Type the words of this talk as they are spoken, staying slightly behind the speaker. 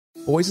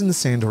Boys in the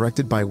Sand,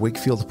 directed by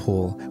Wakefield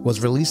Poole, was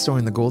released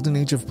during the golden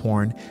age of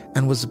porn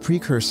and was a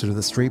precursor to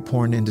the straight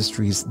porn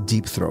industry's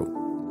deep throat.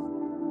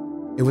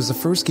 It was the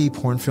first gay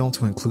porn film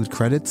to include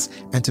credits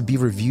and to be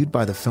reviewed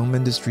by the film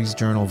industry's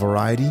journal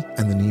Variety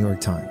and the New York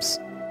Times.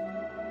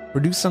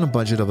 Produced on a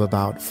budget of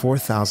about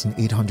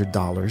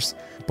 $4,800,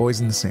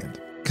 Boys in the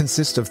Sand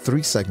consists of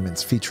 3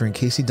 segments featuring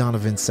Casey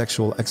Donovan's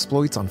sexual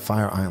exploits on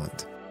Fire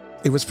Island.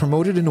 It was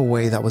promoted in a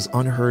way that was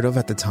unheard of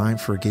at the time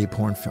for a gay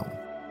porn film.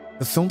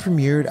 The film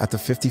premiered at the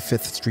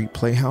 55th Street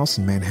Playhouse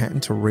in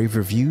Manhattan to rave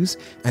reviews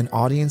and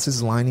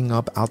audiences lining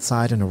up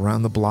outside and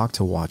around the block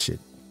to watch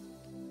it.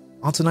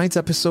 On tonight's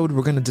episode,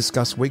 we're going to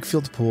discuss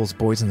Wakefield Poole's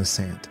Boys in the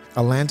Sand,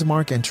 a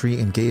landmark entry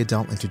in gay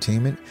adult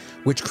entertainment,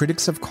 which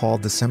critics have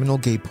called the seminal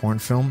gay porn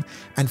film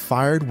and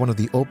fired one of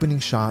the opening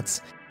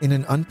shots in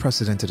an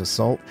unprecedented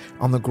assault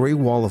on the gray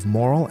wall of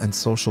moral and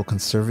social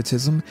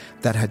conservatism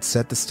that had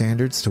set the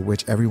standards to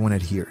which everyone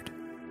adhered.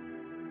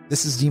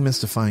 This is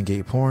Demystifying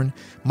Gay Porn.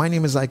 My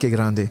name is Ike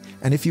Grande,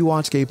 and if you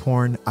watch gay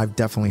porn, I've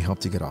definitely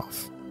helped you get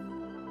off.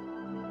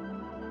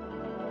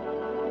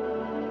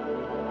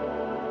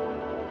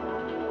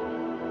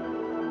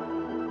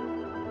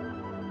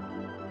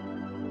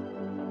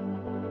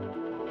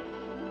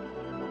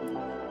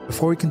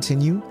 Before we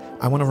continue,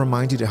 I want to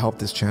remind you to help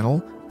this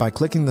channel by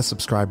clicking the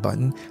subscribe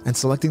button and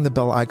selecting the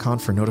bell icon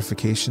for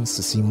notifications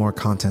to see more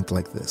content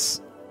like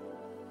this.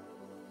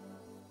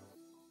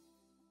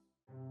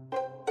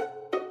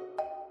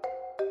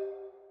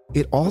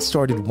 It all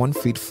started one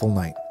fateful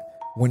night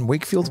when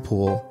Wakefield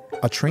Poole,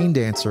 a trained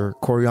dancer,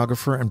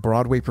 choreographer, and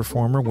Broadway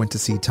performer, went to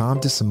see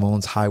Tom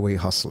DeSimone's Highway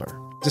Hustler.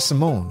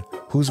 DeSimone,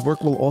 whose work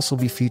will also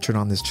be featured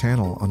on this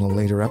channel on a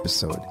later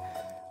episode,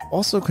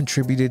 also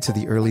contributed to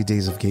the early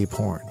days of gay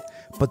porn,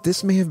 but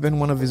this may have been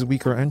one of his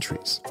weaker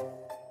entries.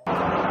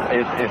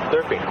 Is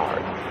surfing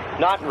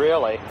hard? Not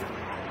really.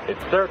 It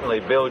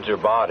certainly builds your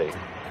body.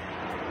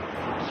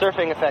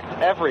 Surfing affects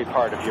every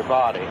part of your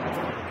body.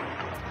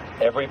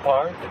 Every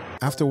part?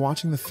 After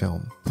watching the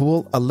film,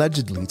 Poole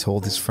allegedly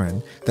told his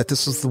friend that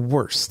this was the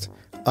worst,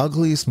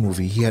 ugliest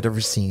movie he had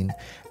ever seen,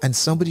 and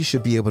somebody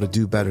should be able to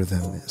do better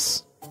than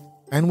this.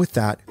 And with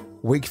that,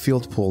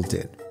 Wakefield Poole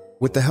did.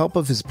 With the help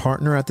of his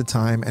partner at the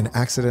time and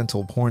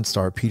accidental porn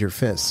star Peter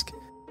Fisk,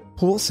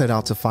 Poole set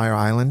out to Fire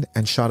Island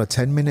and shot a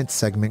 10-minute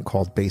segment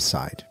called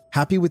Bayside.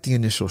 Happy with the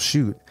initial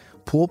shoot,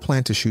 Poole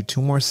planned to shoot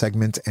 2 more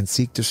segments and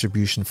seek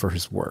distribution for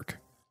his work.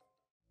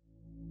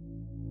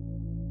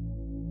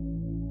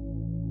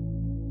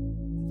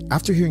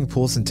 After hearing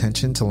Poole's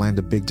intention to land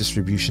a big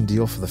distribution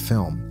deal for the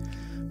film,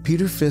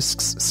 Peter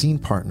Fisk's scene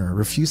partner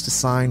refused to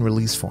sign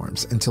release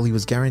forms until he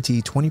was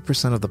guaranteed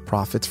 20% of the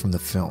profits from the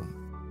film.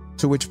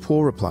 To which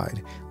Poole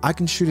replied, "I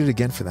can shoot it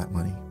again for that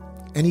money."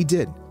 And he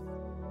did.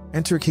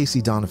 Enter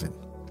Casey Donovan.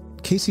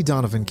 Casey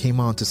Donovan came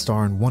on to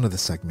star in one of the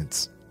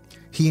segments.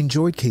 He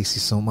enjoyed Casey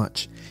so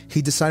much,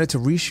 he decided to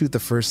reshoot the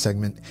first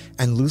segment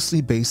and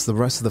loosely base the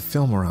rest of the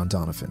film around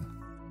Donovan.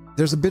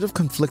 There's a bit of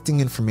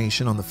conflicting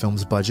information on the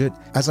film's budget,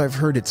 as I've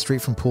heard it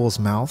straight from Poole's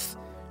mouth.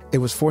 It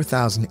was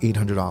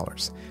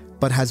 $4,800,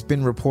 but has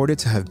been reported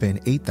to have been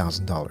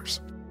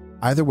 $8,000.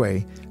 Either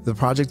way, the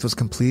project was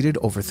completed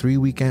over 3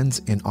 weekends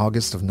in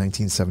August of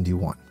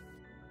 1971.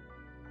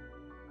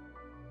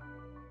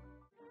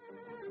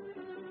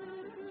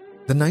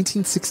 The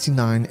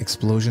 1969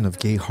 explosion of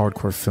gay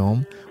hardcore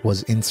film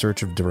was in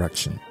search of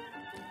direction.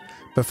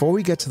 Before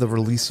we get to the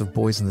release of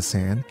Boys in the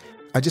Sand,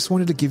 I just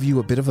wanted to give you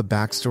a bit of a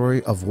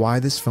backstory of why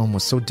this film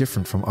was so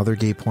different from other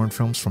gay porn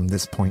films from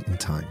this point in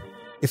time.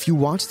 If you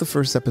watched the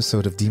first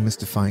episode of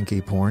Demystifying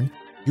Gay Porn,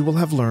 you will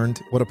have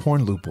learned what a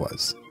porn loop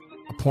was.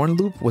 A porn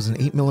loop was an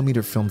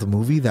 8mm filmed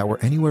movie that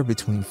were anywhere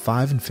between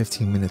 5 and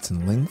 15 minutes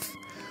in length,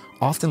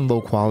 often low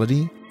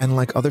quality, and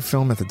like other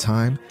film at the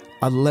time,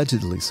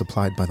 allegedly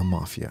supplied by the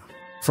mafia.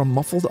 From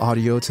muffled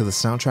audio to the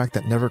soundtrack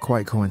that never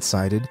quite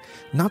coincided,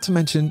 not to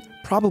mention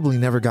probably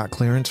never got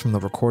clearance from the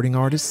recording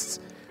artists,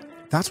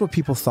 that's what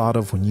people thought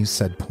of when you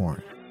said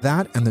porn.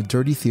 That and the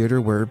dirty theater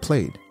where it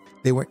played.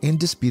 They were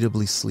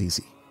indisputably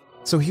sleazy.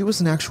 So here was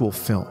an actual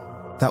film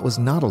that was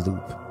not a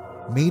loop,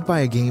 made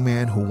by a gay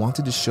man who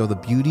wanted to show the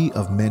beauty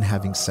of men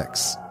having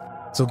sex.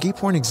 So gay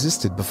porn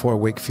existed before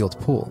Wakefield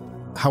Poole.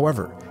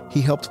 However, he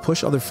helped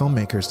push other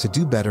filmmakers to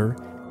do better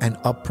and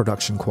up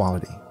production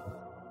quality.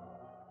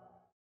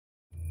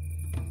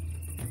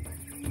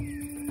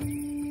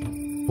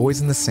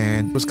 Boys in the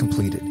Sand was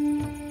completed.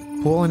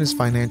 Poole and his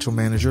financial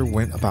manager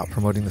went about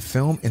promoting the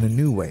film in a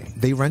new way.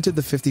 They rented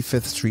the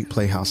 55th Street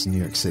Playhouse in New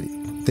York City.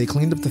 They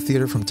cleaned up the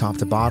theater from top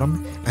to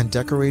bottom and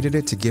decorated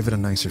it to give it a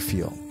nicer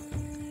feel.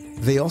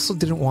 They also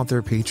didn't want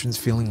their patrons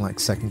feeling like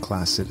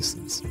second-class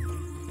citizens.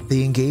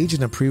 They engaged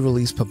in a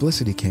pre-release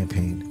publicity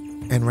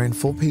campaign and ran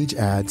full-page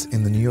ads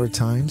in the New York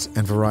Times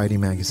and Variety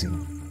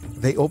magazine.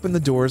 They opened the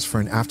doors for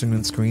an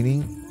afternoon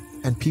screening,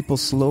 and people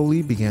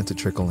slowly began to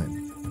trickle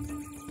in.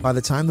 By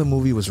the time the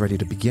movie was ready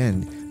to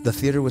begin, the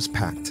theater was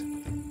packed.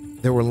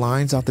 There were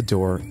lines out the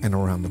door and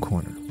around the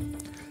corner.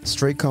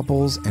 Straight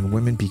couples and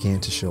women began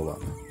to show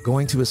up.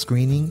 Going to a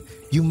screening,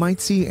 you might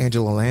see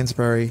Angela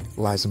Lansbury,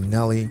 Liza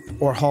Minnelli,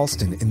 or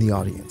Halston in the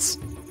audience.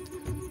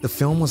 The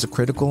film was a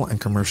critical and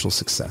commercial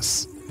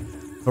success.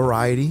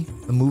 Variety,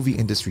 the movie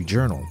industry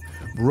journal,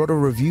 wrote a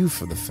review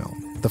for the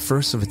film, the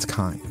first of its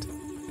kind.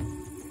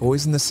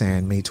 Boys in the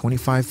Sand made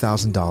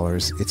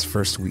 $25,000 its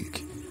first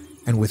week,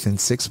 and within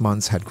 6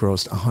 months had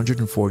grossed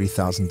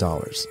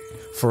 $140,000,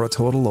 for a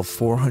total of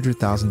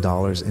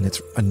 $400,000 in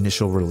its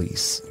initial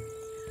release.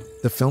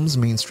 The film's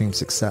mainstream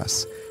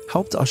success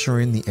helped usher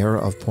in the era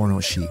of porno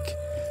chic,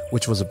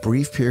 which was a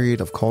brief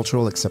period of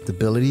cultural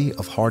acceptability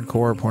of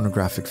hardcore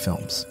pornographic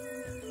films.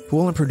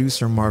 Poole and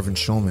producer Marvin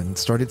Shulman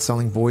started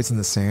selling Boys in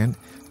the Sand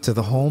to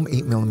the home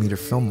 8mm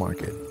film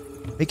market,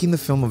 making the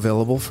film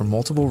available for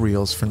multiple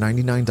reels for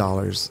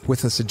 $99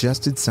 with a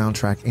suggested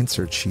soundtrack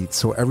insert sheet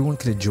so everyone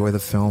could enjoy the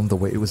film the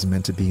way it was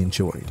meant to be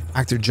enjoyed.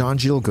 Actor John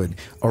Gielgud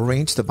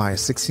arranged to buy a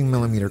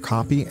 16mm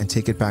copy and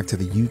take it back to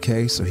the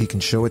UK so he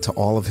can show it to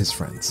all of his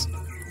friends.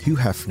 Hugh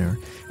Hefner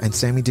and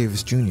Sammy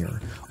Davis Jr.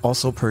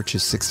 also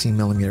purchased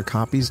 16mm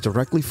copies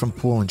directly from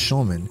Poole and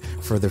Shulman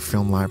for their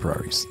film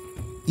libraries.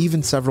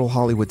 Even several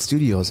Hollywood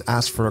studios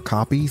asked for a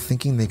copy,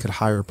 thinking they could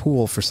hire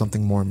Poole for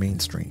something more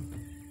mainstream.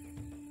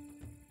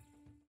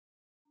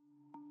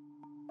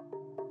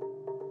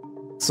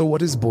 So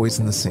what is Boys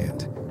in the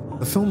Sand?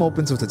 The film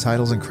opens with the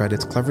titles and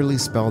credits cleverly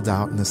spelled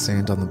out in the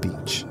sand on the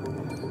beach.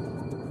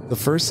 The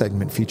first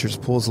segment features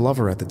Poole's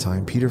lover at the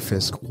time, Peter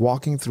Fisk,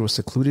 walking through a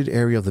secluded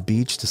area of the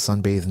beach to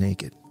sunbathe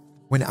naked.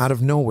 When out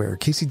of nowhere,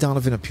 Casey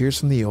Donovan appears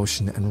from the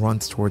ocean and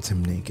runs towards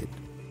him naked.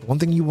 One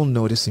thing you will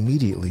notice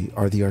immediately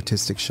are the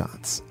artistic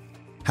shots.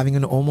 Having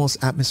an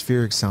almost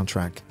atmospheric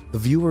soundtrack, the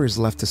viewer is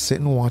left to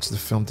sit and watch the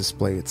film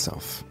display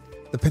itself.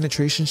 The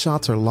penetration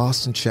shots are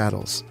lost in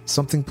shadows,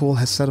 something Poole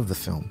has said of the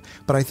film,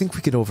 but I think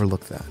we could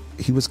overlook that.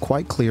 He was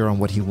quite clear on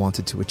what he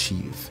wanted to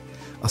achieve: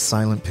 a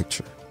silent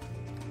picture.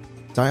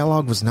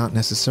 Dialogue was not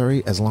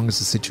necessary as long as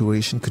the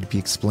situation could be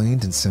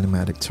explained in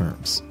cinematic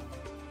terms.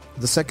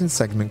 The second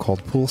segment,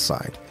 called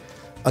Poolside,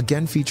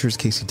 again features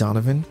Casey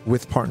Donovan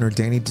with partner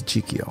Danny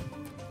DiCiccio.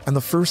 And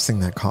the first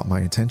thing that caught my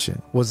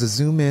attention was a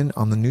zoom in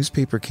on the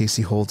newspaper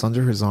Casey holds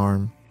under his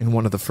arm in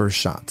one of the first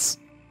shots.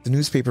 The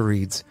newspaper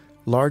reads,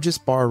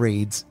 "Largest bar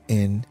raids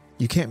in,"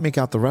 you can't make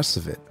out the rest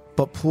of it,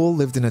 but Poole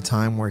lived in a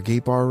time where gay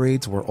bar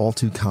raids were all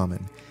too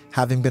common,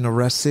 having been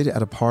arrested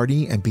at a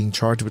party and being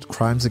charged with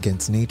crimes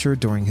against nature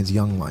during his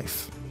young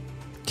life.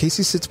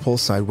 Casey sits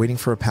poolside waiting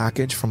for a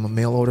package from a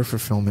mail order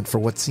fulfillment for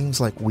what seems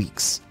like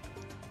weeks.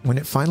 When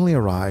it finally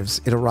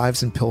arrives, it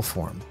arrives in pill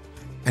form,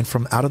 and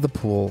from out of the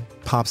pool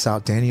pops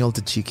out Daniel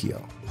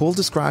DiCiccio. Poole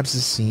describes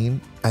this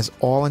scene as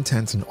all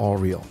intense and all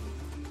real.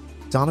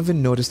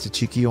 Donovan noticed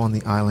DiCiccio on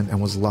the island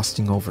and was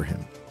lusting over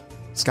him.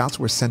 Scouts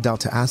were sent out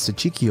to ask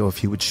DiCiccio if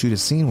he would shoot a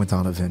scene with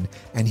Donovan,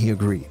 and he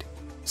agreed.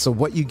 So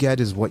what you get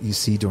is what you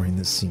see during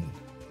this scene.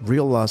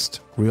 Real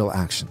lust, real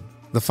action.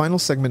 The final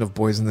segment of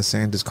Boys in the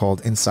Sand is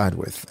called Inside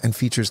With and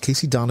features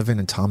Casey Donovan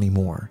and Tommy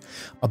Moore,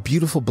 a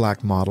beautiful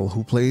black model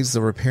who plays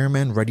the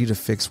repairman ready to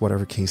fix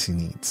whatever Casey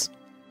needs.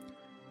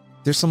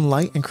 There's some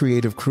light and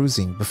creative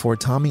cruising before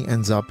Tommy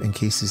ends up in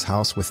Casey's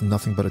house with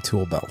nothing but a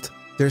tool belt.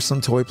 There's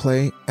some toy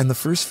play and the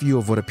first view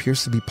of what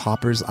appears to be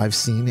poppers I've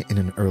seen in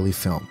an early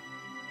film.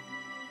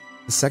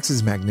 The sex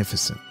is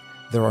magnificent.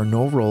 There are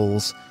no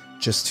roles,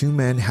 just two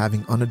men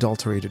having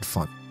unadulterated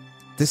fun.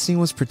 This scene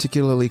was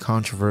particularly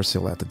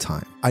controversial at the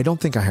time. I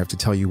don't think I have to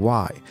tell you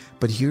why,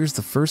 but here's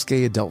the first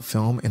gay adult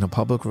film in a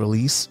public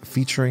release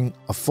featuring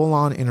a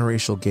full-on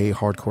interracial gay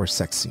hardcore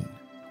sex scene.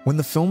 When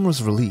the film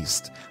was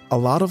released, a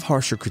lot of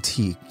harsher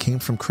critique came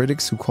from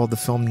critics who called the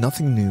film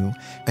nothing new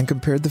and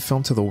compared the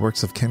film to the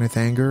works of Kenneth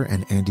Anger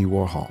and Andy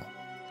Warhol.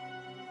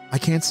 I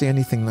can't say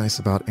anything nice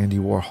about Andy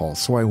Warhol,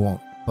 so I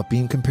won't, but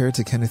being compared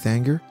to Kenneth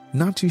Anger,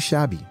 not too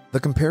shabby. The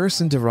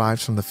comparison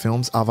derives from the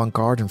film's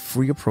avant-garde and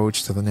free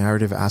approach to the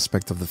narrative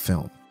aspect of the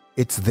film.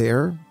 It's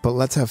there, but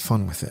let's have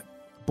fun with it.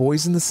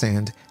 Boys in the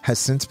Sand has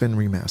since been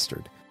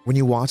remastered. When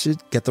you watch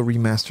it, get the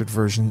remastered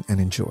version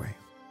and enjoy.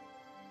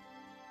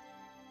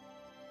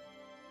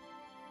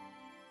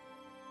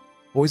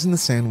 Boys in the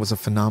Sand was a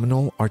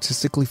phenomenal,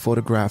 artistically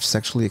photographed,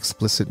 sexually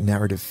explicit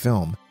narrative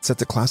film set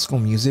to classical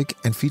music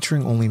and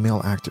featuring only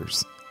male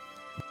actors.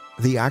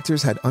 The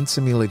actors had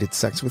unsimulated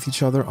sex with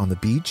each other on the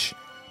beach,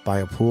 by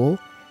a pool,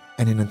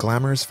 and in a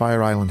glamorous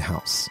Fire Island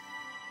house.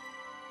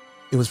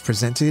 It was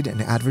presented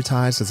and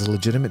advertised as a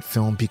legitimate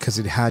film because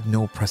it had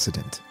no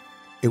precedent.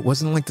 It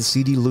wasn't like the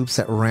CD loops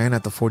that ran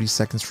at the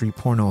 42nd Street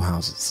porno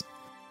houses.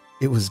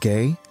 It was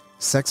gay,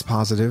 sex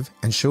positive,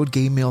 and showed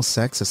gay male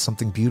sex as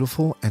something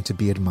beautiful and to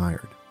be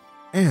admired.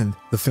 And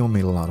the film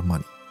made a lot of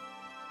money.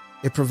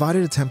 It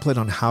provided a template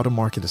on how to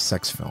market a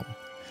sex film.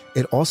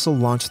 It also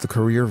launched the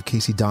career of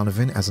Casey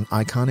Donovan as an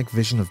iconic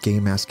vision of gay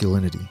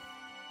masculinity.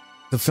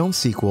 The film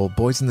sequel,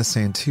 Boys in the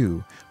Sand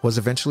 2, was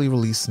eventually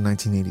released in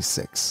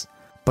 1986,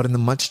 but in the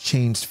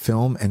much-changed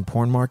film and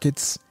porn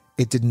markets,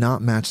 it did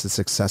not match the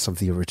success of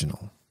the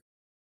original.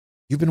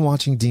 You've been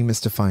watching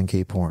Demystifying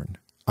Gay Porn.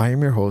 I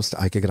am your host,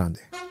 Ike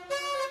Grande.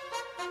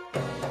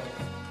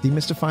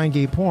 Demystifying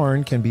Gay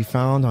Porn can be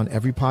found on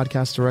every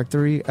podcast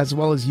directory as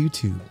well as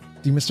YouTube.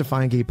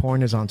 Demystifying Gay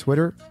Porn is on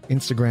Twitter,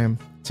 Instagram,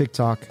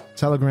 TikTok,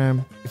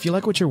 Telegram. If you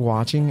like what you're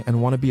watching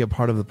and want to be a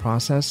part of the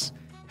process,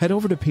 head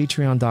over to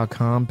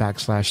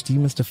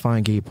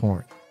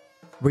patreon.com/demystifyinggayporn,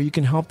 where you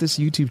can help this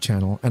YouTube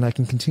channel and I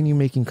can continue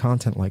making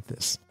content like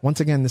this. Once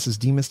again, this is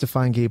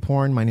Demystifying Gay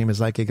Porn. My name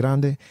is Ike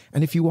Grande,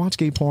 and if you watch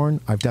gay porn,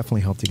 I've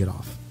definitely helped to get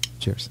off.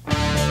 Cheers.